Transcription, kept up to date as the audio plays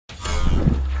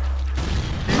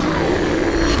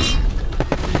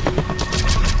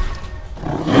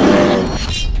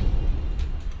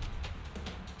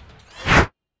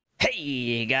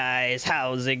guys,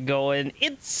 how's it going?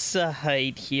 It's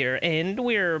Zahait here, and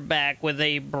we're back with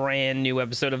a brand new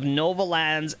episode of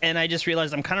Novalands, and I just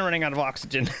realized I'm kind of running out of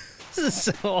oxygen.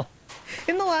 So,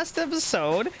 in the last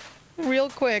episode, real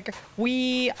quick,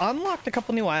 we unlocked a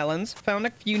couple new islands, found a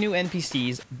few new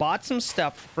NPCs, bought some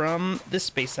stuff from the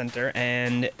Space Center,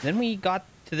 and then we got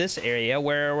to this area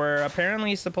where we're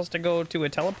apparently supposed to go to a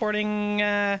teleporting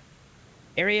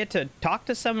area to talk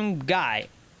to some guy.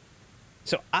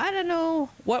 So I don't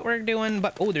know what we're doing,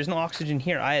 but oh, there's no oxygen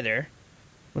here either.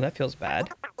 Well, that feels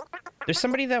bad. There's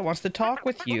somebody that wants to talk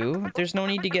with you. There's no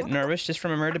need to get nervous. Just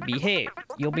remember to behave.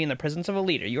 You'll be in the presence of a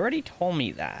leader. You already told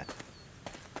me that.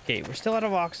 Okay, we're still out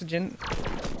of oxygen.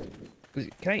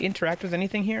 Can I interact with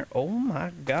anything here? Oh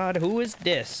my god, who is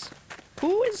this?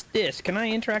 Who is this? Can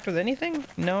I interact with anything?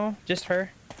 No, just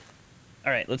her.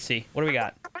 All right, let's see. What do we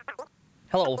got?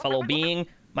 Hello, fellow being.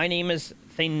 My name is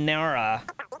Thaynara.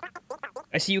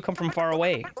 I see you come from far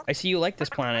away. I see you like this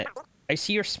planet. I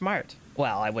see you're smart.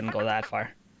 Well, I wouldn't go that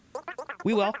far.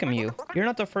 We welcome you. You're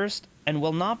not the first and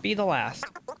will not be the last.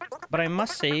 But I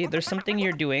must say, there's something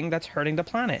you're doing that's hurting the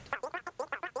planet.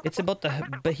 It's about the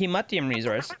Behematium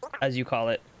resource, as you call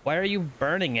it. Why are you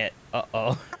burning it?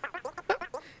 Uh-oh.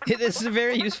 It is a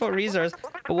very useful resource,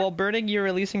 but while burning, you're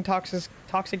releasing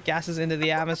toxic gases into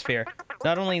the atmosphere.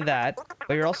 Not only that,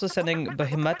 but you're also sending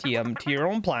Behematium to your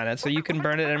own planet so you can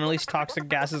burn it and release toxic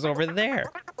gases over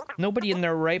there. Nobody in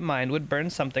their right mind would burn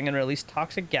something and release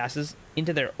toxic gases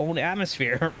into their own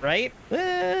atmosphere, right?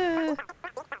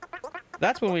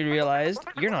 That's when we realized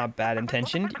you're not bad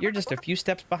intentioned, you're just a few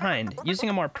steps behind, using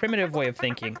a more primitive way of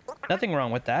thinking. Nothing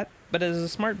wrong with that, but as a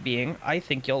smart being, I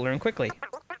think you'll learn quickly.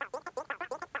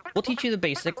 We'll teach you the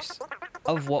basics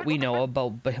of what we know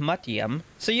about Behematium,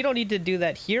 so you don't need to do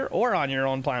that here or on your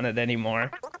own planet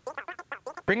anymore.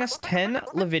 Bring us 10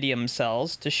 Levidium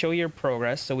cells to show your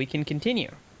progress so we can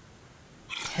continue.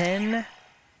 10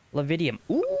 Levidium.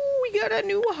 Ooh, we got a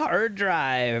new hard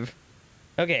drive.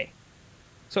 Okay.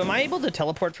 So am I able to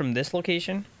teleport from this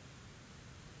location?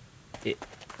 It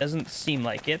doesn't seem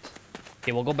like it.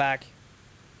 Okay, we'll go back.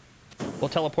 We'll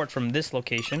teleport from this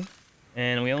location.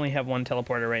 And we only have one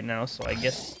teleporter right now, so I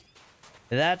guess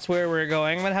that's where we're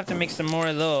going. I'm gonna have to make some more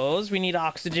of those. We need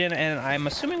oxygen, and I'm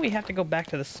assuming we have to go back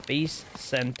to the Space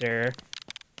Center.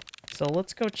 So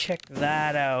let's go check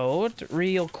that out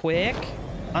real quick.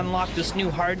 Unlock this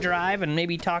new hard drive and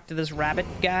maybe talk to this rabbit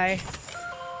guy.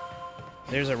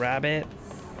 There's a rabbit.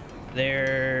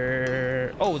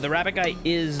 There... Oh, the rabbit guy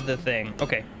is the thing.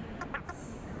 Okay.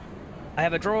 I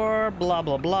have a drawer, blah,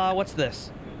 blah, blah. What's this?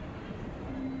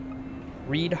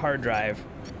 Read hard drive.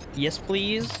 Yes,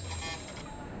 please.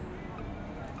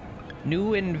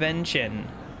 New invention.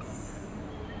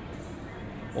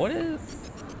 What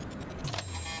is...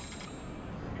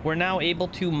 We're now able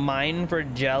to mine for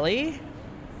jelly?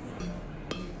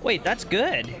 Wait, that's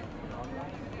good.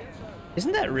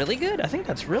 Isn't that really good? I think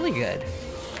that's really good.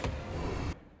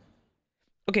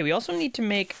 Okay, we also need to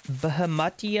make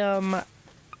Behematium...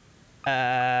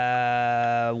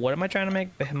 what am I trying to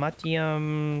make?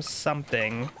 Behematium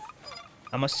something.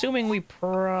 I'm assuming we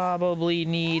probably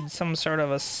need some sort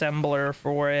of assembler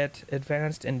for it.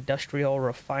 Advanced Industrial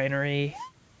Refinery.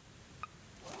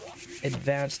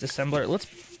 Advanced Assembler. Let's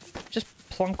just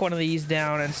plunk one of these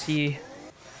down and see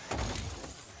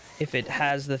if it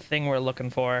has the thing we're looking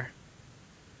for.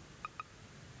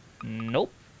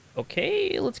 Nope.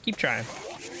 Okay, let's keep trying.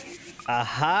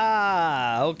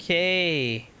 Aha!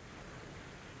 Okay.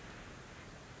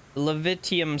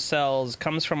 Levitium cells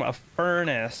comes from a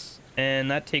furnace,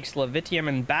 and that takes levitium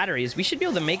and batteries. We should be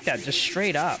able to make that just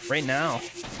straight up right now.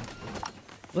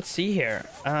 Let's see here.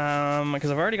 Because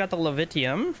I've already got the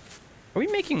levitium. Are we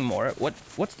making more?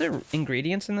 What's the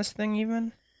ingredients in this thing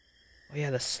even? Oh yeah,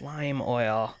 the slime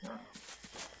oil.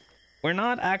 We're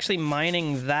not actually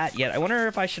mining that yet. I wonder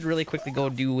if I should really quickly go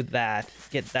do that.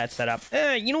 Get that set up.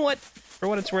 You know what? For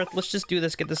what it's worth, let's just do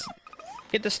this. Get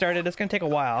this started. It's gonna take a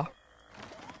while.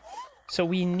 So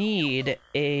we need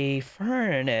a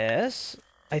furnace.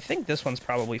 I think this one's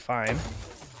probably fine.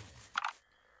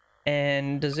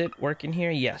 And does it work in here?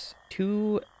 Yes.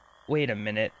 2. Wait a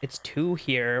minute. It's 2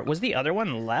 here. Was the other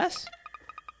one less?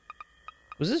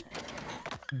 Was this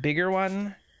bigger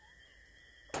one?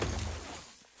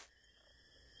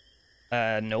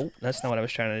 Nope. That's not what I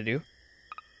was trying to do.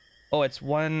 Oh, it's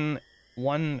one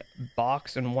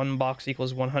box, and 1 box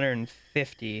equals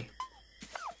 150.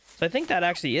 So I think that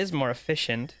actually is more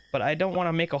efficient, but I don't want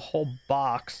to make a whole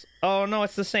box. Oh, no,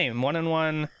 it's the same. 1 and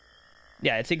 1.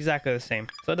 Yeah, it's exactly the same.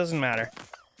 So it doesn't matter.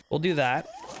 We'll do that.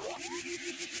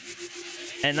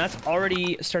 And that's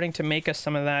already starting to make us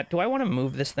some of that. Do I want to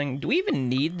move this thing? Do we even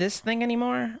need this thing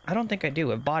anymore? I don't think I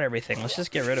do. I've bought everything. Let's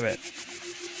just get rid of it.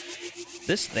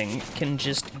 This thing can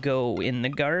just go in the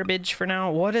garbage for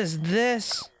now. What is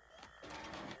this?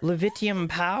 Levitium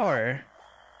power.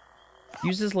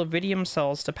 Uses Levitium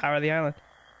cells to power the island.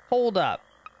 Hold up.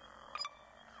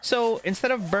 So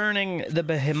instead of burning the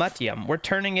Behemotium, we're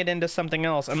turning it into something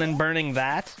else and then burning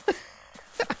that?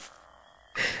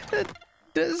 That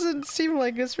doesn't seem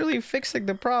like it's really fixing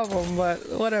the problem, but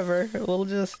whatever. We'll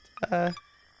just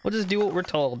do what we're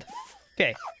told.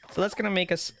 Okay, so that's gonna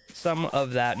make us some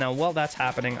of that. Now, while that's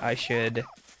happening, I should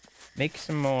make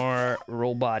some more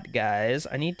robot guys.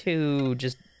 I need to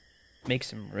just make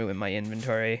some room in my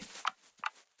inventory.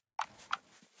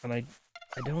 And I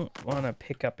don't want to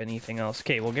pick up anything else.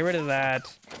 Okay, we'll get rid of that.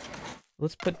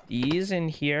 Let's put these in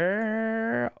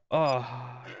here. Oh,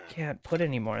 I can't put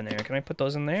any more in there. Can I put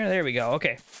those in there? There we go.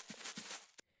 Okay.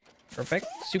 Perfect.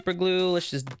 Super glue. Let's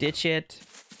just ditch it.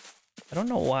 I don't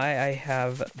know why I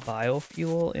have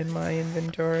biofuel in my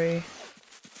inventory,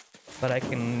 but I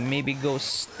can maybe go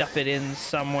stuff it in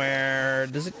somewhere.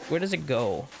 Where does it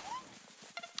go?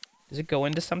 Does it go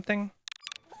into something?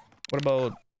 What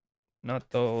about not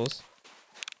those?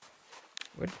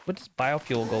 What does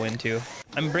biofuel go into?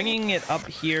 I'm bringing it up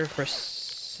here for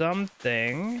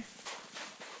something.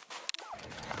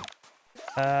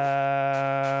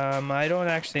 I don't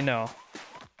actually know.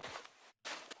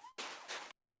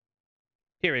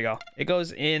 Here we go. It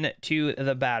goes into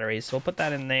the batteries. So we'll put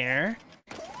that in there.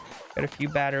 Got a few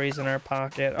batteries in our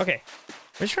pocket. Okay.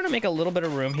 We're just trying to make a little bit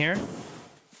of room here,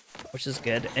 which is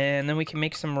good. And then we can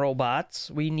make some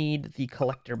robots. We need the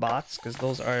collector bots because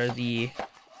those are the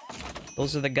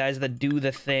guys that do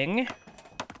the thing.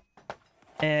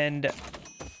 And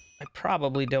I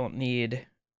probably don't need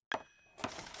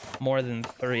more than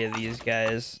 3 of these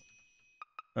guys.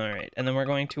 All right. And then we're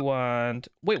going to want...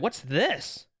 Wait, what's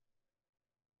this?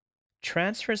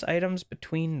 Transfers items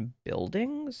between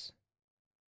buildings?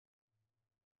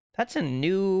 That's a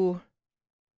new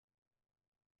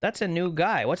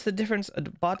guy. What's the difference? A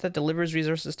bot that delivers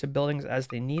resources to buildings as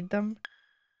they need them?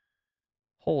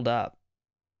 Hold up.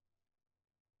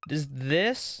 Does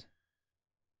this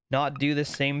not do the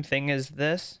same thing as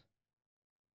this?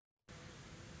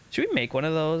 Should we make one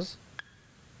of those?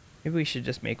 Maybe we should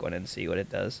just make one and see what it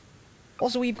does.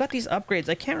 Also, we've got these upgrades.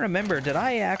 I can't remember. Did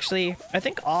I actually... I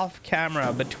think off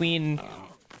camera between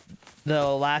the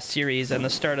last series and the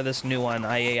start of this new one,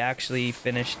 I actually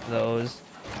finished those.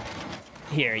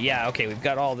 Here, yeah, okay. We've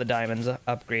got all the diamonds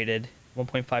upgraded.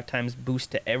 1.5 times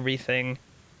boost to everything.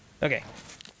 Okay.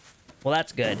 Well,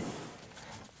 that's good.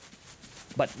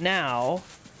 But now,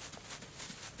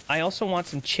 I also want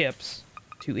some chips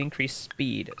to increase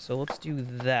speed. So let's do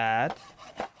that.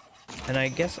 And I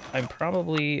guess I'm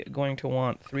probably going to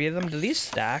want 3 of them. Do these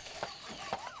stack?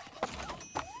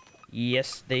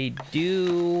 Yes, they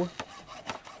do.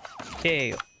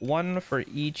 Okay, 1 for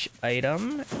each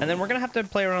item. And then we're going to have to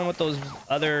play around with those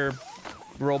other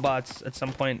robots at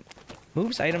some point.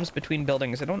 Moves items between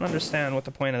buildings. I don't understand what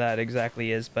the point of that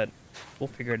exactly is, but we'll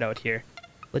figure it out here.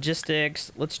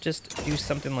 Logistics. Let's just do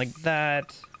something like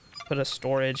that. Put a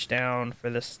storage down for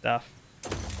this stuff.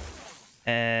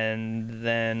 And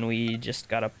then we just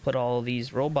gotta put all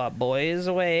these robot boys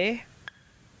away.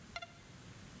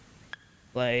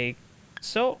 Like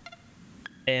so.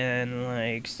 And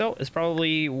like so. It's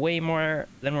probably way more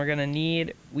than we're gonna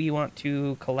need. We want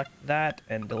to collect that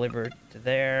and deliver to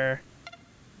there.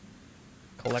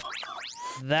 Collect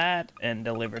that and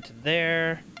deliver to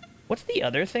there. What's the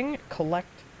other thing? Collect...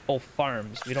 Oh,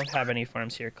 farms. We don't have any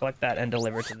farms here. Collect that and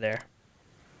deliver to there.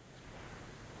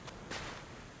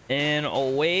 And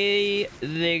away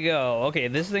they go. Okay,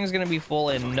 this thing's gonna be full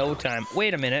in no time.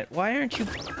 Wait a minute. Why aren't you...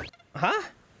 Huh?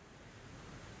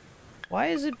 Why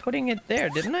is it putting it there?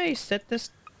 Didn't I set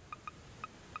this...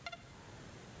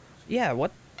 Yeah,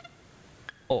 what?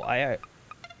 Oh,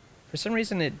 for some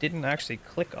reason it didn't actually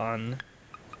click on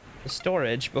the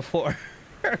storage before.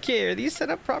 Okay, are these set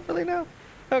up properly now?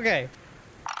 Okay.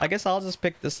 I guess I'll just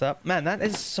pick this up. Man, that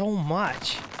is so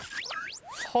much.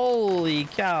 Holy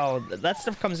cow. That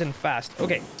stuff comes in fast.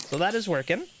 Okay, so that is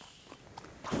working.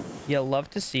 You'll love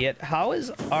to see it. How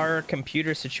is our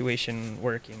computer situation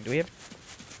working? Do we have...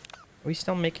 Are we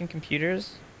still making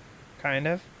computers? Kind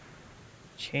of.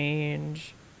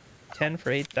 Change. 10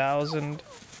 for 8,000.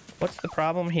 What's the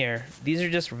problem here? These are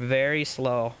just very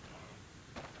slow.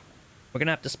 We're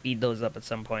gonna have to speed those up at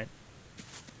some point.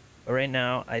 But right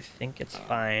now, I think it's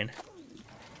fine.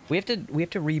 We have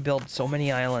to rebuild so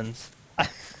many islands.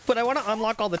 But I want to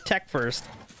unlock all the tech first,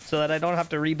 so that I don't have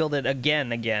to rebuild it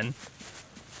again.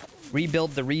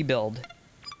 Rebuild the rebuild.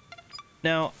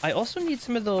 Now, I also need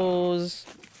some of those...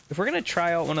 If we're gonna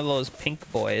try out one of those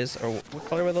pink boys, or what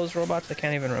color were those robots? I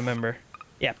can't even remember.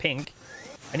 Yeah, pink.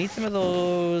 I need some of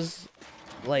those,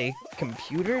 like,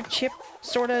 computer chip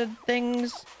sort of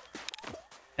things.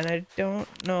 And I don't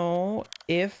know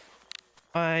if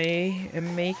I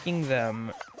am making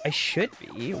them. I should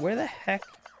be. Where the heck?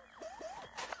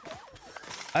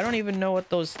 I don't even know what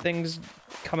those things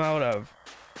come out of.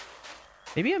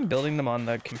 Maybe I'm building them on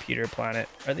the computer planet.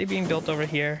 Are they being built over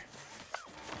here?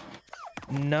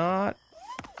 Not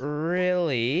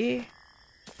really.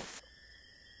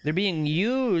 They're being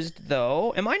used,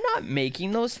 though. Am I not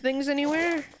making those things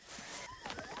anywhere?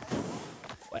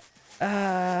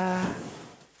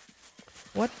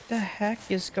 What the heck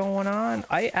is going on?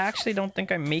 I actually don't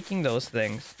think I'm making those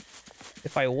things.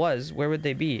 If I was, where would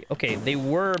they be? Okay, they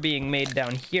were being made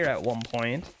down here at one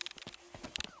point.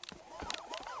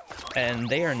 And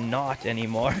they are not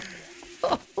anymore.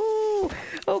 Oh,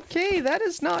 okay, that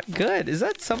is not good. Is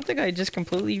that something I just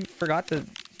completely forgot to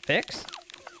fix?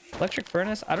 Electric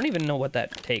furnace? I don't even know what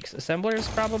that takes. Assemblers,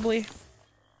 probably?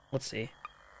 Let's see.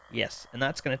 Yes, and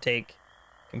that's going to take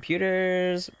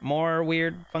computers, more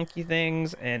weird, funky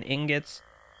things, and ingots.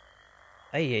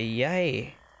 Ay, ay,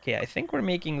 ay. Okay, I think we're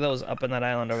making those up on that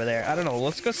island over there. I don't know.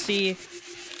 Let's go see.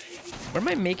 Where am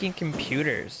I making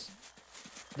computers?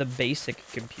 The basic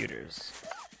computers.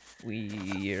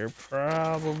 We're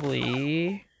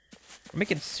probably... We're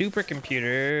making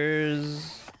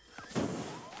supercomputers.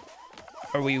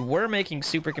 Or we were making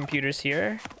supercomputers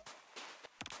here.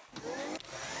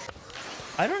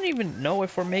 I don't even know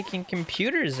if we're making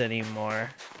computers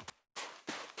anymore.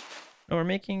 No, we're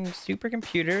making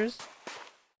supercomputers.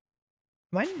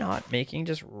 Am I not making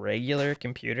just regular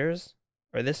computers?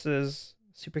 Or this is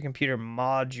supercomputer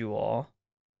module.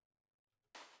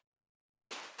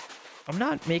 I'm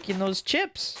not making those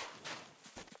chips.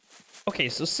 Okay,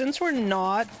 so since we're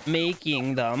not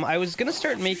making them, I was gonna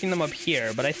start making them up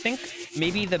here, but I think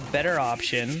maybe the better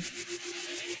option,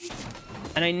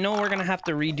 and I know we're gonna have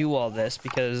to redo all this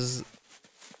because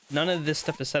none of this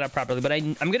stuff is set up properly, but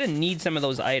I'm gonna need some of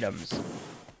those items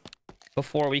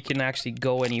before we can actually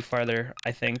go any farther,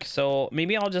 I think. So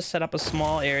maybe I'll just set up a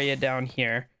small area down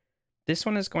here. This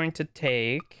one is going to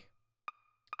take...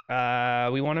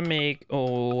 we want to make...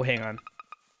 Oh, hang on.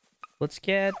 Let's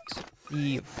get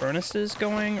the furnaces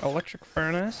going. Electric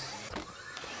furnace.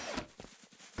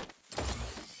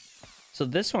 So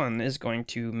this one is going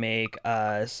to make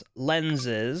us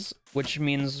lenses, which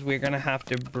means we're going to have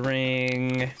to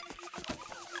bring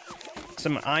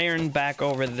some iron back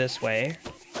over this way.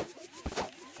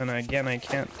 And again, I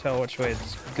can't tell which way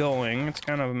it's going. It's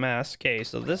kind of a mess. Okay,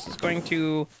 so this is going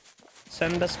to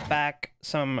send us back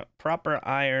some proper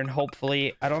iron,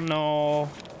 hopefully. I don't know.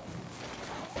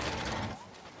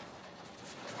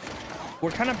 We're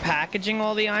kind of packaging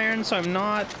all the iron, so I'm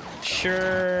not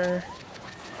sure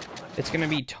it's going to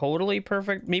be totally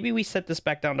perfect. Maybe we set this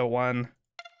back down to 1.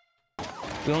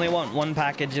 We only want 1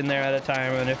 package in there at a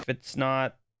time, and if it's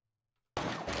not...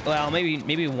 Well,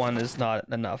 maybe 1 is not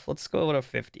enough. Let's go to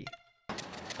 50.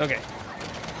 Okay.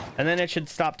 And then it should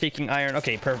stop taking iron.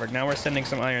 Okay, perfect. Now we're sending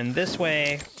some iron this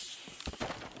way.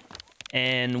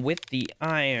 And with the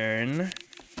iron,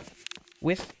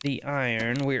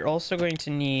 we're also going to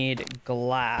need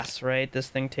glass, right? This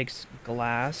thing takes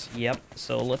glass. Yep.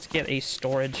 So let's get a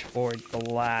storage for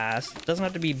glass. It doesn't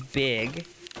have to be big.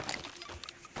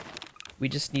 We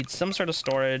just need some sort of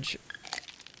storage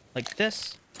like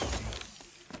this.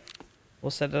 We'll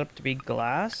set it up to be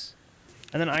glass.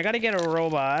 And then I gotta get a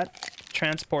robot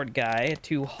transport guy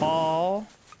to haul...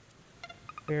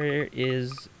 Where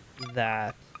is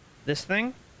that? This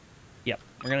thing? Yep,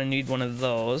 we're gonna need one of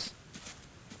those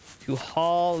to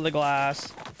haul the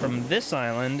glass from this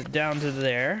island down to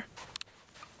there.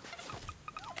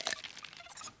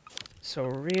 So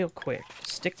real quick,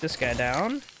 stick this guy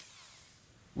down.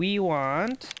 We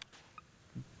want...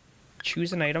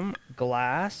 Choose an item,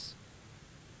 glass.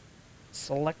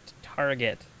 Select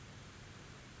target.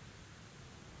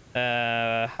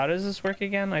 How does this work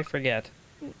again? I forget.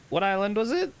 What island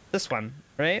was it? This one,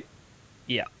 right?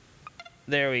 Yeah.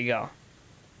 There we go.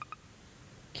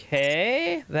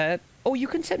 Okay, that... Oh, you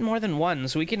can set more than 1,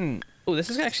 so we can... Oh, this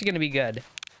is actually going to be good.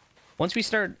 Once we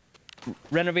start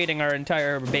renovating our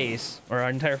entire base, or our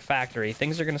entire factory,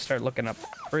 things are going to start looking up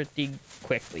pretty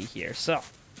quickly here. So,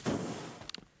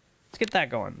 let's get that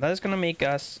going. That is going to make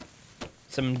us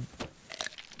some...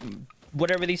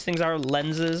 whatever these things are,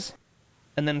 lenses.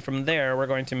 And then from there, we're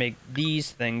going to make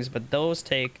these things, but those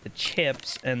take the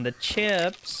chips, and the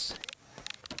chips...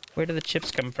 Where do the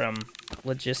chips come from?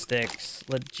 Logistics.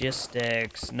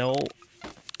 Logistics. No.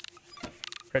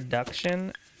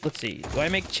 Production. Let's see. Do I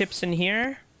make chips in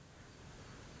here?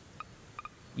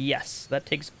 Yes. That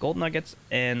takes gold nuggets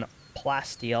and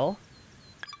plasteel.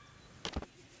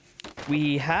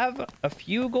 We have a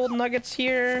few gold nuggets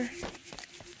here.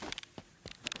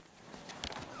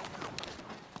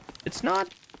 It's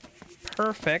not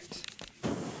perfect.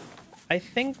 I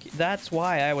think that's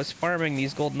why I was farming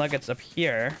these gold nuggets up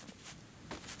here.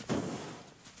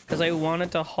 Because I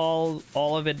wanted to haul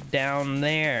all of it down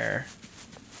there.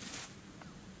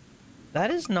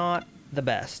 That is not the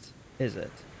best, is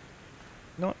it?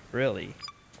 Not really.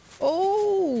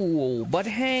 Oh, but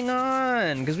hang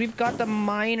on, because we've got the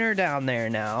miner down there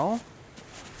now.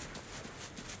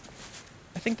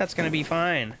 I think that's going to be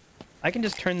fine. I can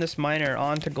just turn this miner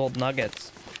on to gold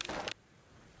nuggets.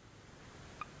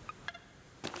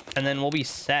 And then we'll be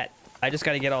set. I just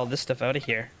got to get all this stuff out of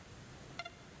here.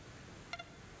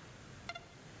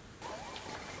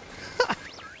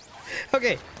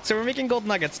 Okay, so we're making gold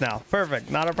nuggets now. Perfect,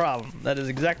 not a problem. That is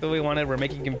exactly what we wanted. We're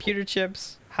making computer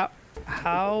chips.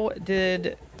 How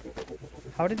did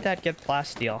that get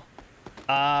plasteel?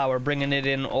 Ah, we're bringing it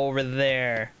in over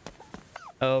there.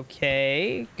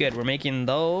 Okay, good. We're making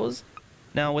those.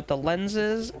 Now with the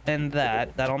lenses and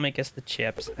that'll make us the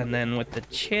chips. And then with the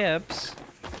chips,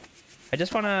 I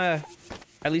just want to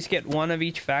at least get one of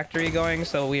each factory going,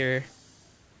 so we're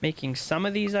making some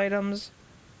of these items.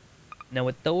 Now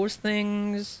with those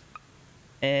things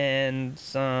and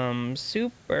some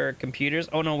super computers.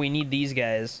 Oh no, we need these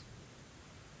guys.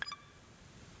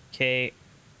 Okay.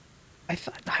 I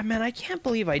thought, man, I can't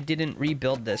believe I didn't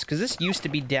rebuild this, because this used to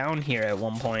be down here at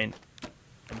one point.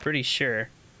 I'm pretty sure.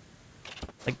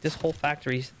 Like, this whole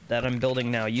factory that I'm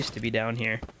building now used to be down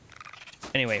here.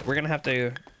 Anyway, we're gonna have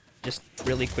to just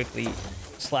really quickly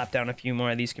slap down a few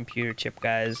more of these computer chip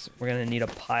guys. We're gonna need a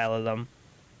pile of them.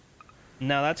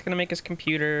 Now that's gonna make us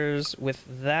computers. With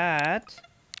that,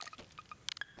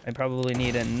 I probably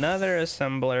need another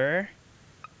assembler.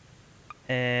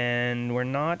 And we're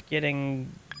not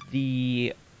getting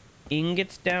the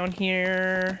ingots down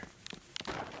here,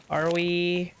 are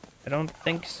we? I don't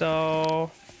think so.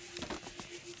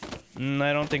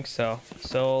 I don't think so.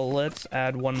 So let's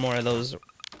add one more of those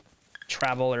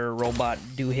traveler robot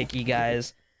doohickey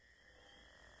guys.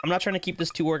 I'm not trying to keep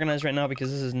this too organized right now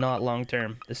because this is not long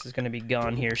term. This is going to be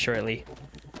gone here shortly.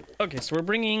 Okay, so we're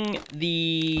bringing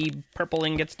the purple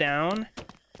ingots down.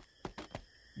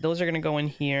 Those are going to go in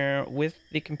here with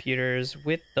the computers,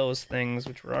 with those things,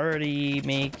 which we're already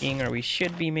making, or we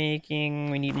should be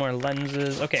making. We need more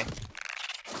lenses. Okay.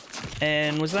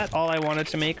 And was that all I wanted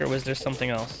to make, or was there something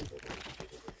else?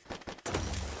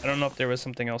 I don't know if there was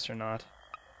something else or not.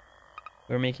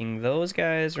 We're making those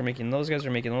guys, we're making those guys,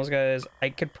 we're making those guys. I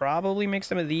could probably make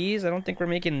some of these. I don't think we're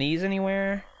making these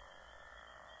anywhere.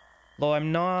 Though I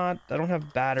don't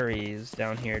have batteries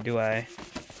down here, do I?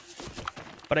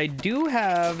 But I do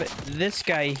have this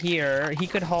guy here. He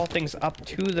could haul things up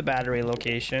to the battery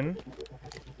location.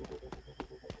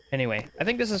 Anyway, I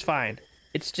think this is fine.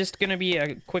 It's just gonna be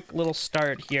a quick little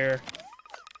start here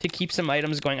to keep some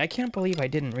items going. I can't believe I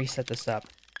didn't reset this up.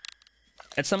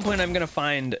 At some point, I'm gonna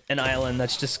find an island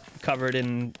that's just covered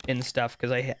in stuff,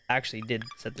 because I actually did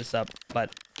set this up,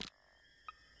 but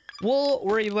we'll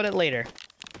worry about it later.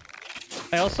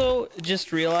 I also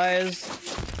just realized...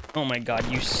 Oh my god,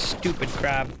 you stupid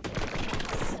crab.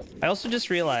 I also just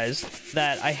realized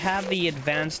that I have the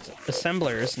advanced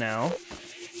assemblers now.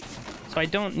 So I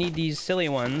don't need these silly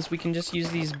ones. We can just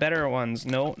use these better ones.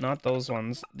 No, not those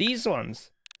ones. These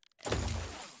ones.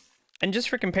 And just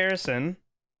for comparison,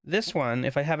 this one,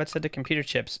 if I have it set to computer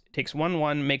chips, takes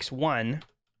 1, makes 1.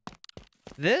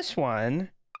 This one,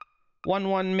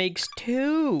 1 makes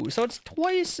 2. So it's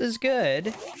twice as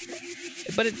good.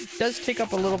 But it does take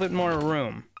up a little bit more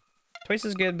room. Twice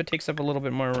as good, but takes up a little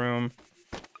bit more room.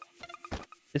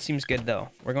 It seems good, though.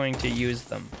 We're going to use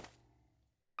them.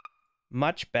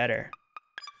 Much better.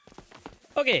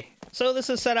 Okay, so this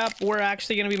is set up. We're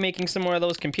actually going to be making some more of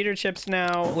those computer chips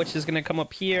now, which is going to come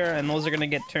up here, and those are going to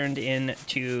get turned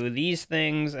into these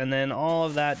things, and then all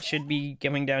of that should be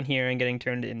coming down here and getting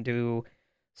turned into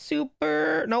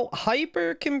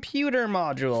hypercomputer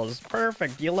modules.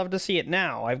 Perfect. You'll love to see it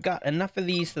now. I've got enough of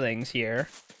these things here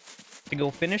to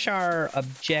go finish our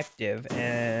objective,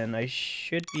 and I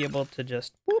should be able to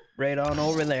just whoop right on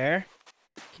over there.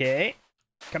 Okay.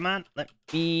 Come on, let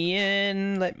me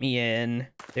in, let me in.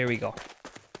 There we go.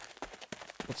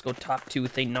 Let's go talk to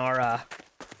Thanara.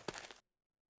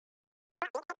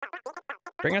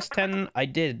 Bring us 10. I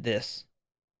did this.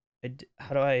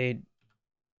 How do I...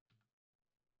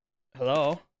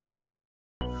 Hello?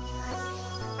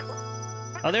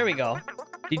 Oh, there we go.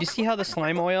 Did you see how the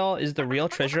slime oil is the real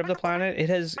treasure of the planet? It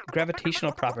has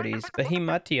gravitational properties.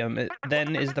 Behematium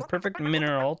then is the perfect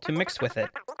mineral to mix with it.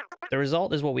 The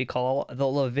result is what we call the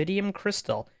levidium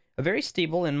crystal, a very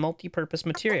stable and multi-purpose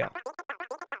material.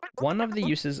 One of the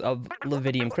uses of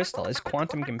levidium crystal is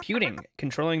quantum computing.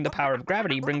 Controlling the power of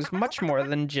gravity brings much more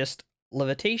than just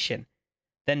levitation.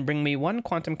 Then bring me one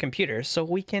quantum computer so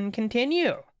we can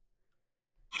continue.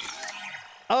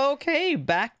 Okay,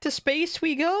 back to space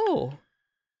we go.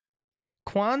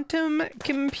 Quantum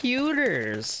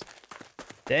computers.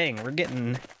 Dang, we're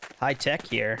getting high tech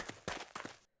here.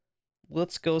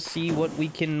 Let's go see what we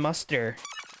can muster.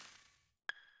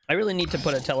 I really need to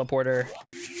put a teleporter.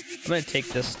 I'm gonna take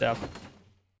this stuff.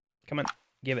 Come on,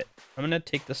 give it. I'm gonna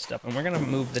take this stuff and we're gonna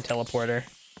move the teleporter.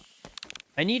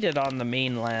 I need it on the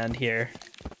mainland here.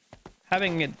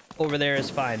 Having it over there is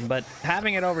fine, but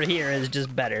having it over here is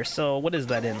just better. So what is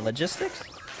that in? Logistics?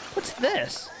 What's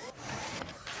this?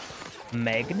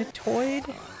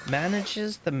 Magnetoid?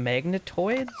 Manages the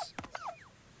magnetoids?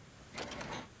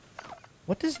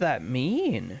 What does that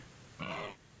mean?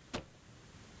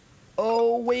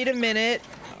 Oh, wait a minute.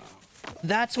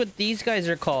 That's what these guys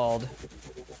are called.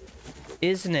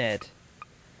 Isn't it?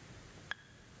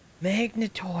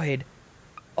 Magnetoid.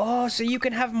 Oh, so you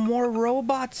can have more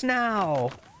robots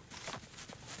now.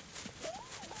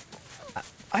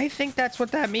 I think that's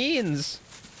what that means.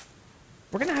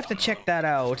 We're gonna have to check that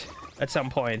out at some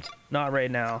point. Not right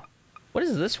now. What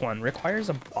is this one? Requires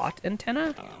a bot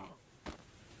antenna?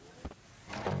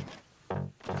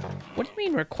 What do you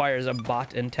mean requires a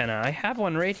bot antenna? I have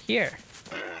one right here.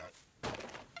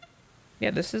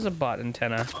 Yeah, this is a bot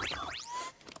antenna.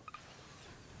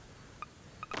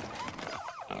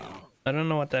 I don't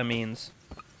know what that means.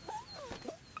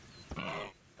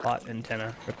 Bot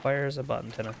antenna. Requires a bot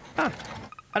antenna. Huh.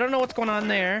 I don't know what's going on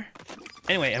there.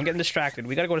 Anyway, I'm getting distracted.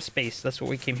 We gotta go to space. That's what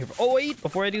we came here for. Oh, wait!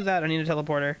 Before I do that, I need a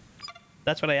teleporter.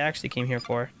 That's what I actually came here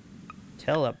for.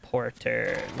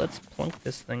 Teleporter. Let's plunk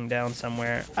this thing down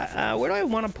somewhere. Where do I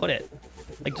want to put it?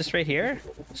 Like, just right here?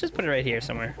 Let's just put it right here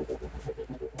somewhere.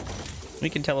 We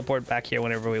can teleport back here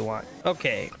whenever we want.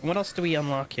 Okay, what else do we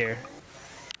unlock here?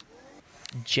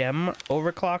 Gem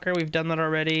overclocker. We've done that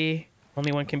already.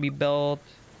 Only one can be built.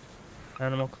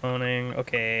 Animal cloning.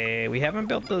 Okay, we haven't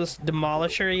built this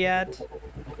demolisher yet.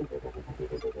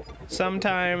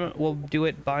 Sometime we'll do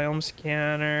it. Biome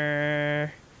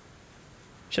scanner.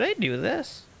 Should I do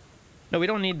this? No, we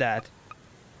don't need that.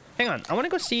 Hang on. I want to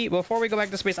go see... Before we go back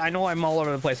to space, I know I'm all over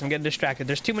the place. I'm getting distracted.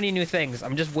 There's too many new things.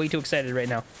 I'm just way too excited right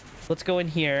now. Let's go in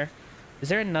here. Is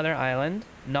there another island?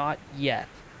 Not yet.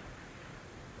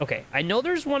 Okay, I know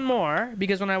there's one more,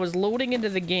 because when I was loading into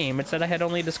the game, it said I had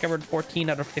only discovered 14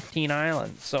 out of 15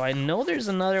 islands. So I know there's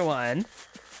another one.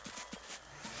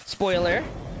 Spoiler.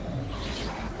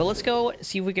 But let's go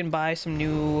see if we can buy some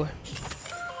new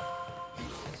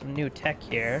tech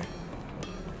here.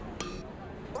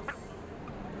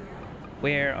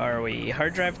 Where are we?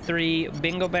 Hard drive 3,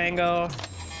 bingo bango.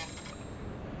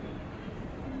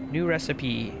 New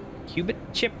recipe. Qubit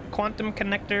chip, quantum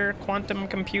connector, quantum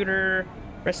computer.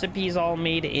 Recipes all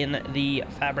made in the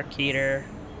fabricator.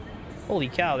 Holy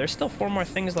cow, there's still 4 more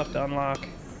things left to unlock.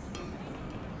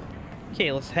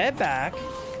 Okay, let's head back.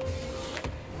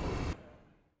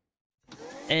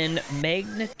 And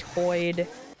magnetoid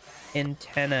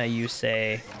antenna, you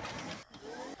say?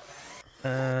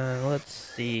 Let's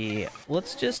see.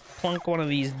 Let's just plunk one of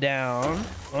these down.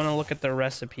 I want to look at the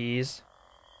recipes.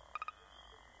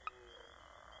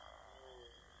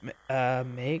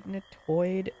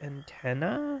 Magnetoid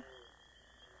antenna?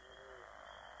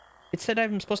 It said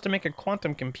I'm supposed to make a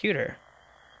quantum computer.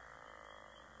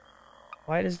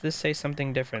 Why does this say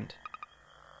something different?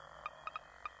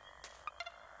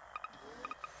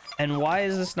 And why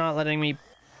is this not letting me...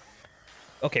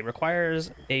 Okay,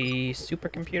 requires a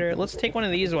supercomputer. Let's take one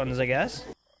of these ones, I guess.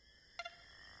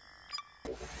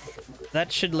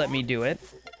 That should let me do it.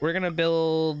 We're gonna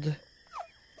build...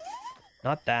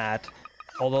 Not that.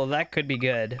 Although that could be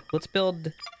good. Let's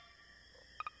build...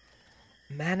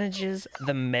 Manages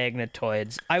the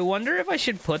magnetoids. I wonder if I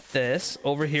should put this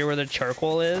over here where the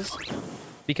charcoal is.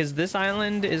 Because this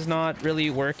island is not really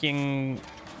working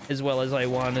as well as I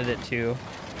wanted it to.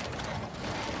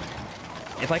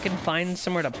 If I can find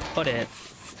somewhere to put it.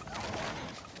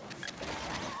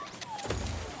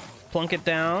 Plunk it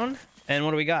down. And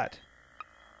what do we got?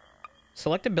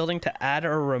 Select a building to add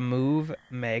or remove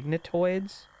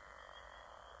magnetoids.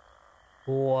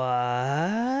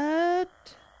 What?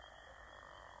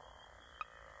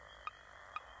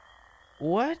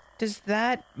 What does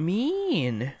that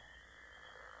mean?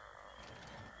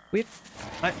 We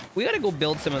gotta go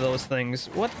build some of those things.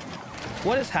 What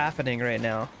is happening right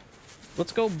now?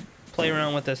 Let's go play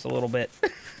around with this a little bit.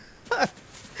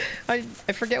 I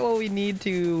forget what we need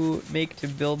to make to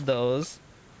build those.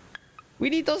 We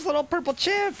need those little purple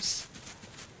chips!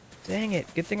 Dang it,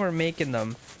 good thing we're making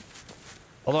them.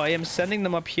 Although I am sending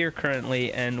them up here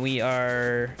currently, and we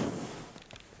are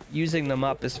using them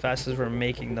up as fast as we're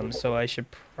making them, so I should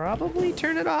probably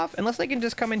turn it off, unless I can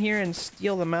just come in here and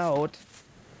steal them out.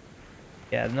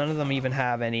 Yeah, none of them even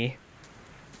have any.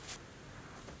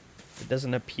 It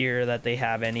doesn't appear that they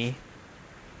have any.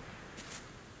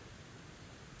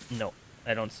 No,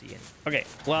 I don't see any. Okay,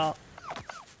 well,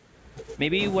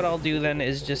 maybe what I'll do then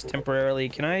is just temporarily,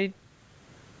 can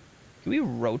we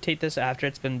rotate this after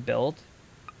it's been built?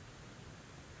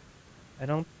 I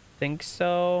don't think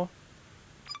so.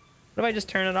 What if I just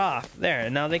turn it off? There,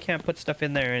 now they can't put stuff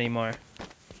in there anymore.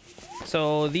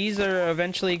 So these are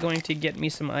eventually going to get me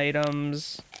some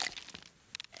items.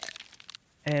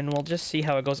 And we'll just see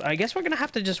how it goes. I guess we're gonna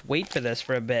have to just wait for this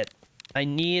for a bit. I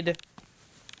need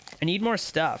more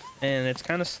stuff, and it's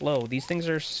kind of slow. These things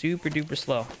are super duper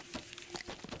slow.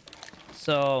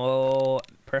 So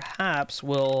perhaps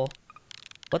we'll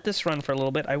let this run for a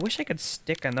little bit. I wish I could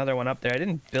stick another one up there. I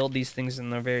didn't build these things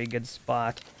in a very good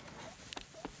spot.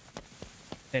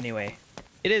 Anyway,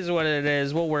 it is what it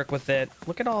is. We'll work with it.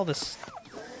 Look at all this.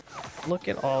 Look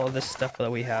at all of this stuff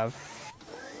that we have.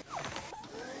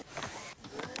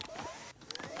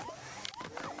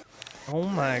 Oh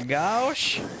my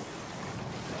gosh.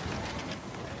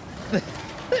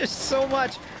 There's so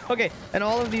much. Okay, and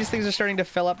all of these things are starting to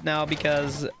fill up now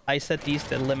because I set these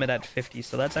to limit at 50,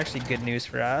 so that's actually good news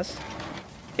for us.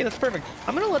 Okay, that's perfect.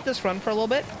 I'm gonna let this run for a little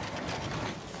bit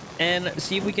and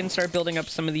see if we can start building up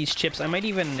some of these chips. I might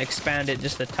even expand it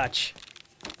just a touch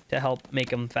to help make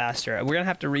them faster. We're gonna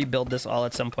have to rebuild this all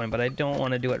at some point, but I don't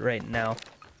want to do it right now.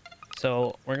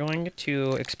 So we're going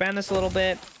to expand this a little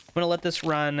bit. I'm gonna let this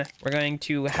run. We're going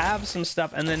to have some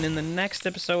stuff, and then in the next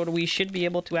episode we should be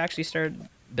able to actually start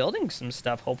building some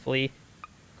stuff, hopefully.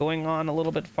 Going on a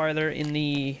little bit farther in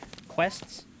the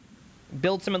quests.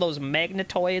 Build some of those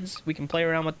magnetoids. We can play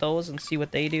around with those and see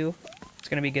what they do. It's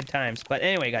gonna be good times. But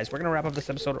anyway, guys, we're gonna wrap up this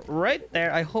episode right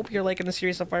there. I hope you're liking the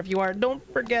series so far. If you are, don't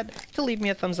forget to leave me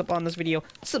a thumbs up on this video.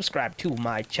 Subscribe to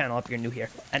my channel if you're new here.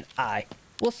 And I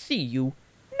will see you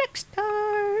next time.